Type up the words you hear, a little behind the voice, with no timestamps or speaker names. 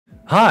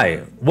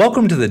Hi,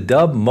 welcome to the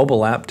Dubb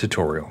mobile app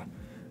tutorial.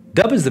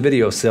 Dubb is the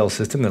video sales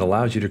system that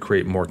allows you to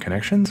create more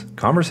connections,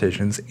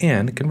 conversations,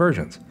 and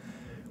conversions.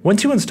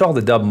 Once you install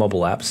the Dubb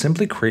mobile app,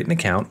 simply create an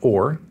account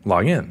or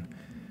log in.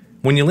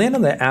 When you land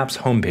on the app's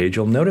homepage,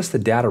 you'll notice the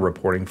data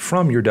reporting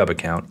from your Dubb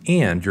account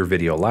and your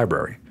video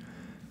library.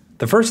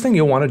 The first thing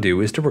you'll want to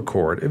do is to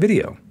record a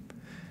video.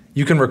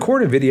 You can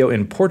record a video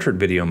in portrait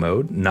video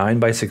mode,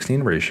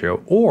 9:16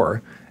 ratio,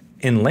 or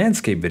in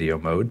landscape video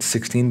mode,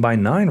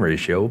 16:9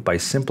 ratio by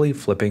simply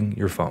flipping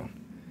your phone.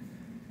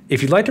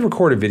 If you'd like to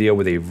record a video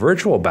with a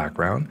virtual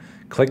background,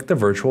 click the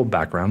virtual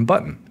background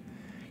button.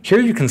 Here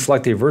you can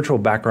select a virtual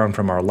background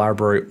from our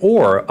library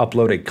or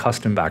upload a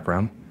custom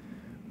background.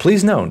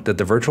 Please note that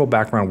the virtual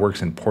background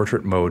works in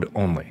portrait mode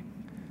only.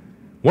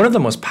 One of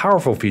the most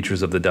powerful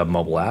features of the Dubb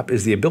mobile app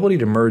is the ability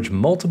to merge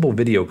multiple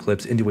video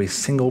clips into a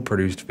single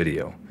produced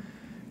video.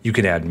 You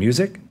can add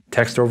music,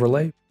 text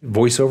overlay,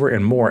 voiceover,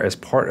 and more as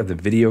part of the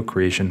video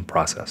creation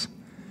process.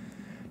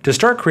 To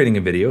start creating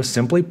a video,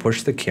 simply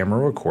push the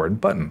camera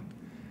record button.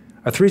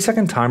 A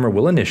 3-second timer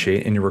will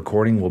initiate and your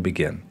recording will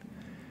begin.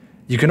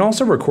 You can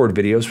also record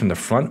videos from the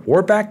front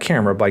or back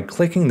camera by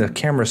clicking the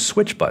camera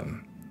switch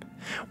button.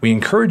 We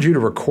encourage you to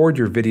record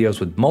your videos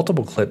with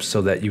multiple clips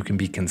so that you can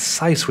be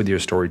concise with your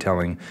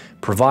storytelling,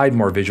 provide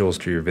more visuals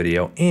to your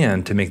video,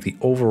 and to make the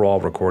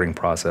overall recording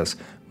process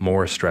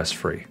more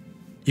stress-free.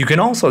 You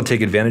can also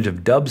take advantage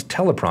of Dubb's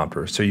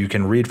teleprompter so you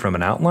can read from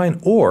an outline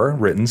or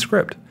written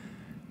script.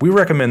 We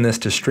recommend this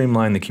to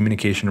streamline the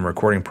communication and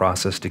recording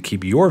process to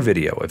keep your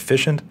video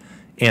efficient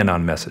and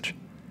on message.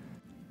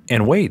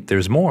 And wait,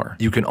 there's more.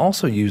 You can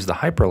also use the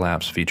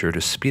hyperlapse feature to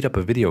speed up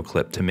a video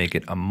clip to make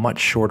it a much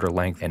shorter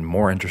length and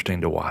more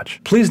interesting to watch.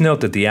 Please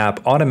note that the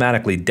app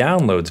automatically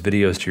downloads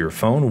videos to your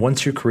phone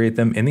once you create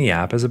them in the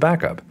app as a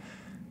backup.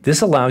 This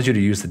allows you to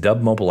use the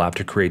Dubb mobile app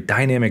to create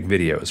dynamic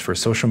videos for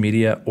social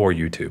media or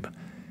YouTube.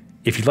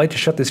 If you'd like to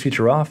shut this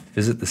feature off,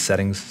 visit the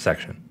settings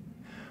section.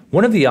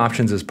 One of the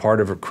options as part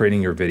of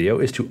creating your video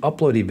is to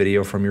upload a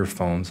video from your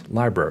phone's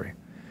library.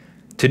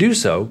 To do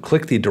so,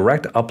 click the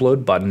direct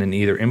upload button and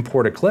either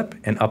import a clip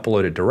and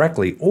upload it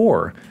directly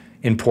or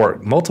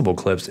import multiple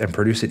clips and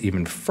produce it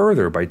even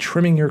further by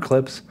trimming your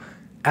clips,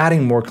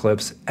 adding more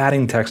clips,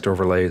 adding text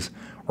overlays,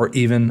 or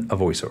even a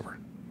voiceover.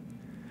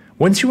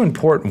 Once you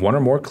import one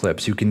or more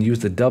clips, you can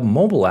use the Dubb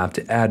mobile app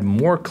to add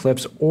more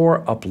clips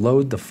or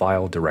upload the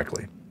file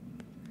directly.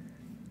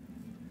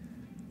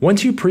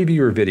 Once you preview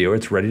your video,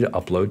 it's ready to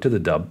upload to the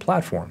Dubb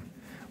platform.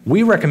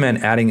 We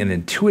recommend adding an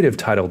intuitive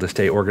title to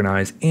stay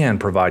organized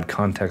and provide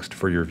context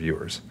for your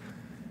viewers.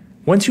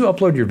 Once you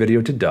upload your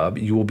video to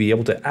Dubb, you will be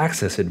able to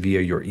access it via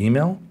your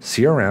email,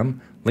 CRM,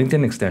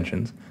 LinkedIn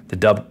extensions, the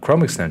Dubb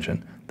Chrome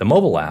extension, the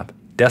mobile app,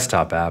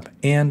 desktop app,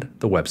 and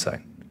the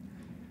website.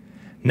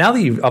 Now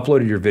that you've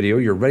uploaded your video,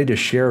 you're ready to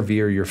share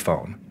via your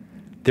phone.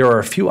 There are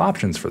a few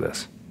options for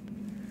this.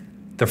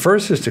 The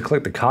first is to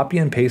click the copy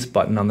and paste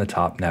button on the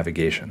top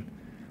navigation.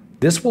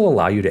 This will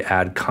allow you to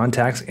add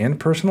contacts and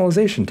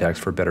personalization text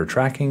for better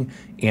tracking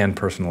and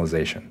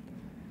personalization.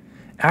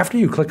 After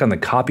you click on the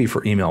Copy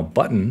for Email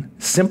button,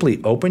 simply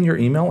open your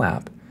email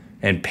app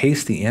and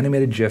paste the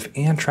animated GIF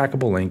and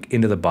trackable link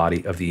into the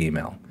body of the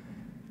email.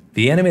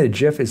 The animated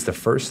GIF is the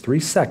first 3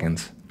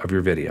 seconds of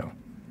your video.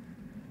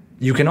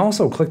 You can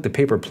also click the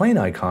paper plane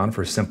icon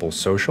for simple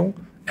social,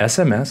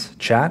 SMS,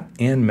 chat,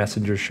 and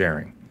messenger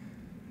sharing.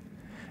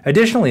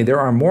 Additionally, there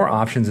are more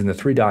options in the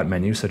 3-dot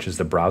menu such as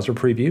the browser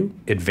preview,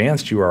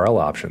 advanced URL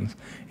options,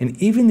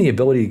 and even the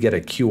ability to get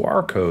a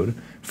QR code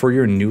for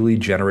your newly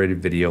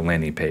generated video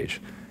landing page.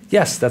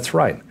 Yes, that's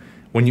right.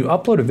 When you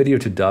upload a video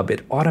to Dubb,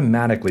 it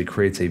automatically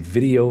creates a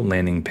video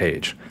landing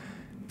page.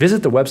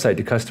 Visit the website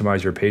to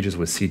customize your pages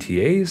with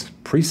CTAs,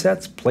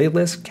 presets,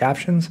 playlists,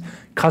 captions,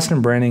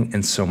 custom branding,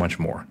 and so much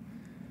more.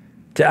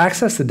 To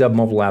access the Dubb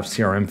mobile app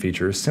CRM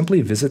features,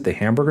 simply visit the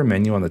hamburger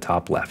menu on the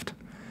top left.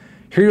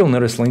 Here you'll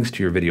notice links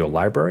to your video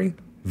library,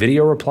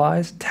 video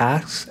replies,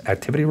 tasks,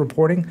 activity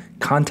reporting,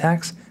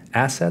 contacts,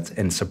 assets,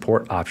 and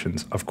support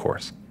options, of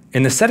course.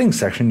 In the settings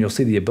section, you'll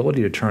see the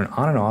ability to turn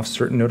on and off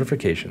certain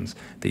notifications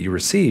that you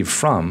receive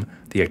from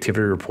the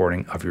activity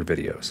reporting of your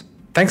videos.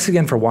 Thanks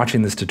again for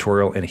watching this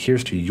tutorial, and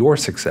here's to your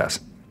success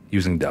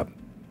using Dubb.